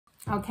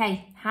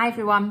Okay, hi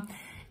everyone.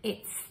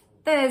 It's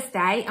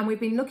Thursday and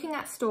we've been looking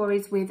at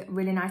stories with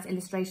really nice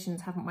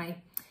illustrations, haven't we?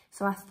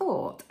 So I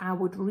thought I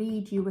would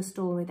read you a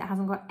story that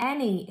hasn't got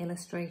any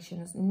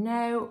illustrations,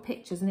 no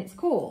pictures, and it's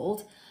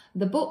called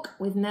The Book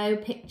with No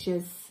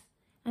Pictures,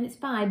 and it's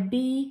by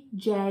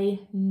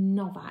B.J.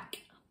 Novak.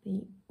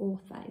 The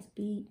author is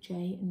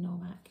B.J.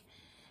 Novak.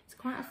 It's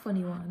quite a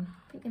funny one.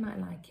 I think you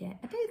might like it.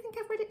 I don't think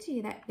I've read it to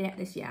you yet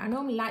this year. I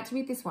normally like to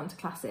read this one to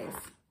classes.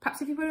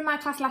 Perhaps if you were in my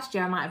class last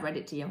year, I might have read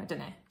it to you. I don't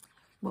know.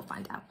 We'll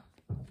find out.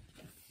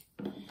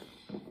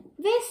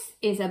 This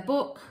is a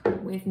book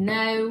with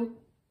no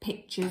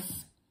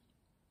pictures.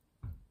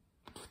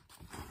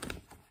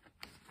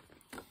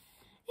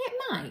 It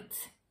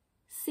might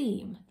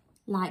seem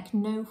like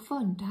no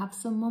fun to have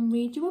someone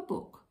read you a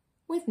book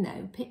with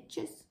no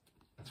pictures.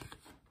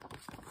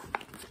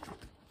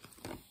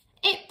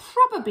 It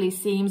probably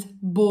seems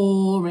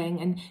boring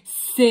and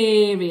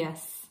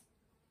serious,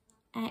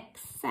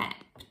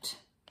 except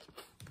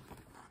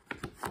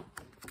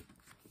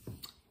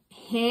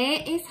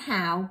here is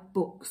how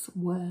books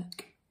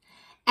work.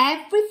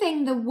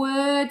 Everything the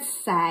words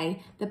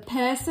say, the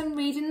person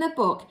reading the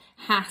book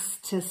has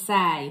to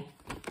say.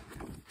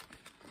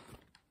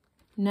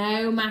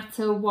 No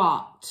matter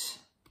what.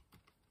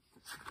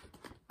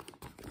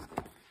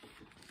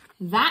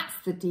 That's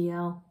the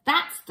deal.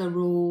 That's the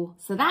rule.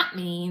 So that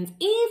means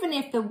even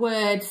if the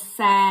words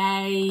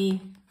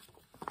say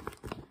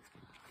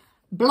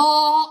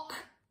block.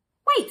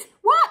 Wait,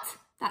 what?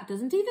 That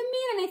doesn't even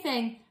mean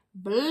anything.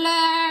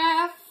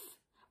 Bluff.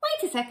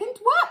 Wait a second,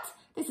 what?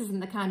 This isn't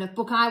the kind of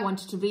book I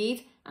wanted to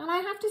read, and I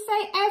have to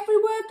say every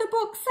word the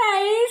book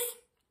says.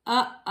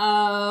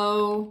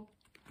 Uh-oh.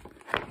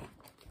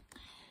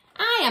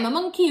 I am a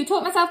monkey who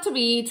taught myself to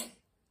read.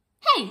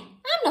 Hey,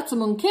 I'm not a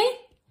monkey.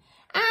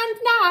 And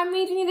now I'm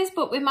reading you this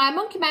book with my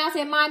monkey mouth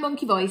in my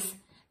monkey voice.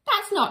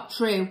 That's not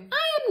true.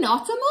 I am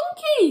not a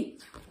monkey.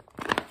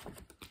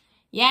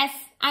 Yes,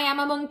 I am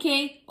a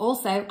monkey.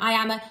 Also, I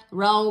am a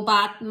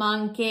robot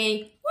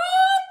monkey. What?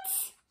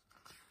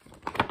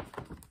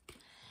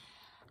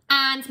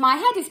 And my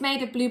head is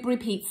made of blueberry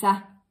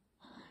pizza.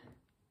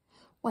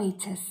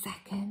 Wait a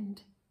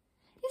second.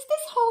 Is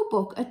this whole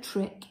book a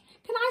trick?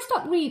 Can I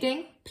stop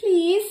reading,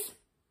 please?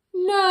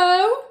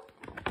 No.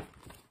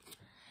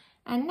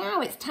 And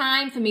now it's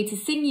time for me to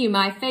sing you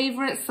my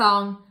favourite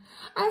song.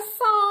 A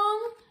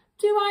song?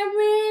 Do I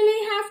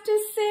really have to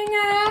sing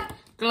it?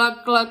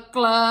 Glug, glug,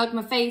 glug,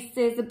 my face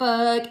is a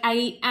bug. I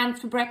eat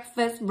ants for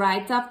breakfast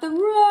right off the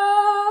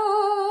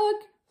rug.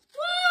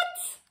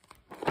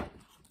 What?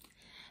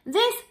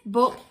 This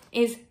book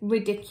is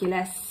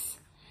ridiculous.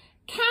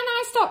 Can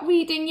I stop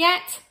reading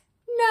yet?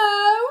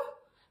 No.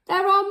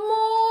 There are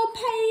more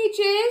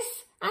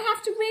pages. I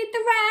have to read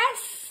the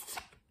rest.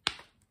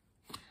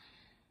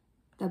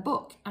 The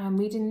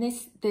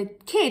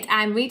kid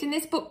I'm reading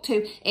this book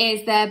to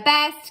is the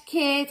best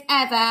kid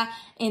ever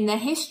in the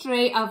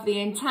history of the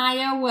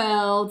entire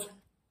world.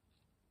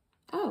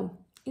 Oh,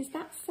 is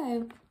that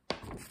so?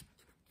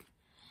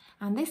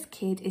 And this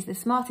kid is the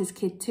smartest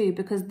kid too,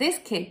 because this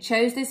kid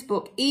chose this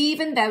book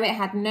even though it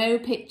had no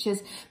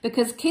pictures,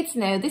 because kids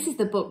know this is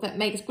the book that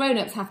makes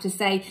grown-ups have to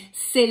say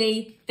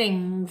silly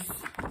things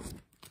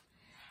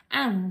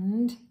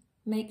and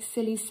make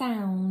silly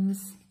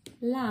sounds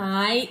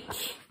like...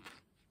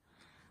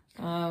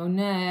 Oh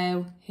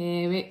no,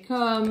 here it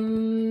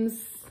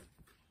comes.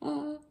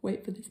 Oh,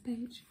 wait for this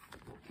page.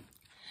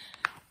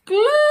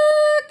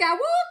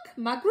 Glug-a-wook,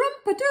 my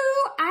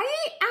grumpa-doo,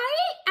 aye.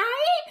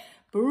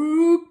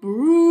 Brook,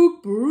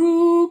 brook,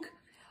 brook.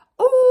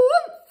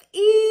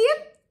 Oomph-ee,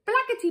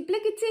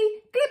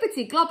 blackety-blickety,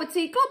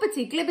 glibbety-globbety,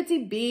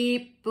 globbety-glibbety,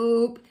 beep,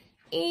 boop.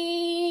 Ee,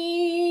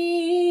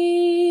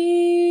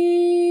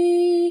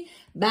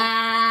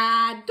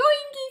 bad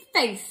doinky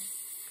face.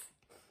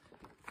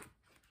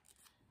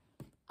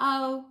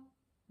 Oh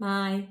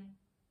my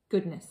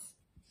goodness.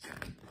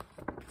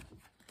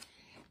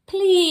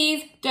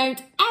 Please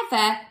don't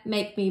ever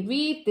make me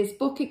read this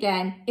book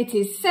again. It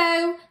is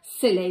so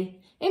silly.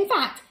 In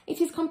fact, it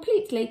is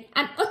completely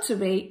and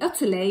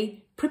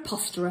utterly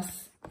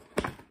preposterous.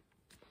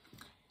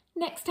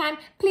 Next time,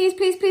 please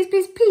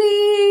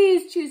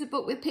choose a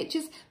book with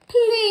pictures,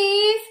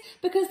 please,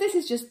 because this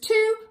is just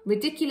too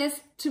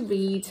ridiculous to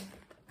read.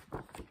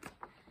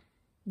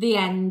 The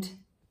end.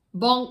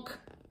 Bonk.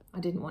 I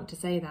didn't want to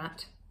say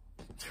that.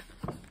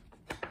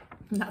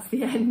 And that's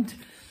the end.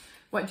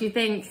 What do you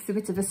think? It's a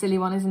bit of a silly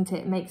one, isn't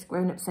it? It makes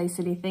grown-ups say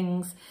silly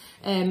things.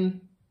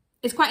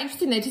 It's quite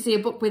interesting though to see a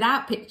book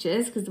without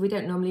pictures, because we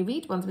don't normally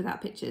read ones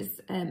without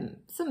pictures.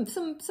 Some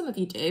of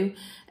you do.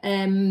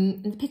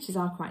 And the pictures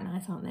are quite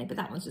nice, aren't they? But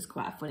that one's just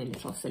quite a funny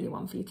little silly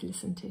one for you to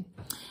listen to.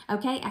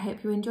 Okay, I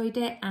hope you enjoyed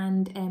it,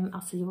 and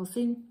I'll see you all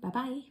soon.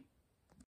 Bye-bye.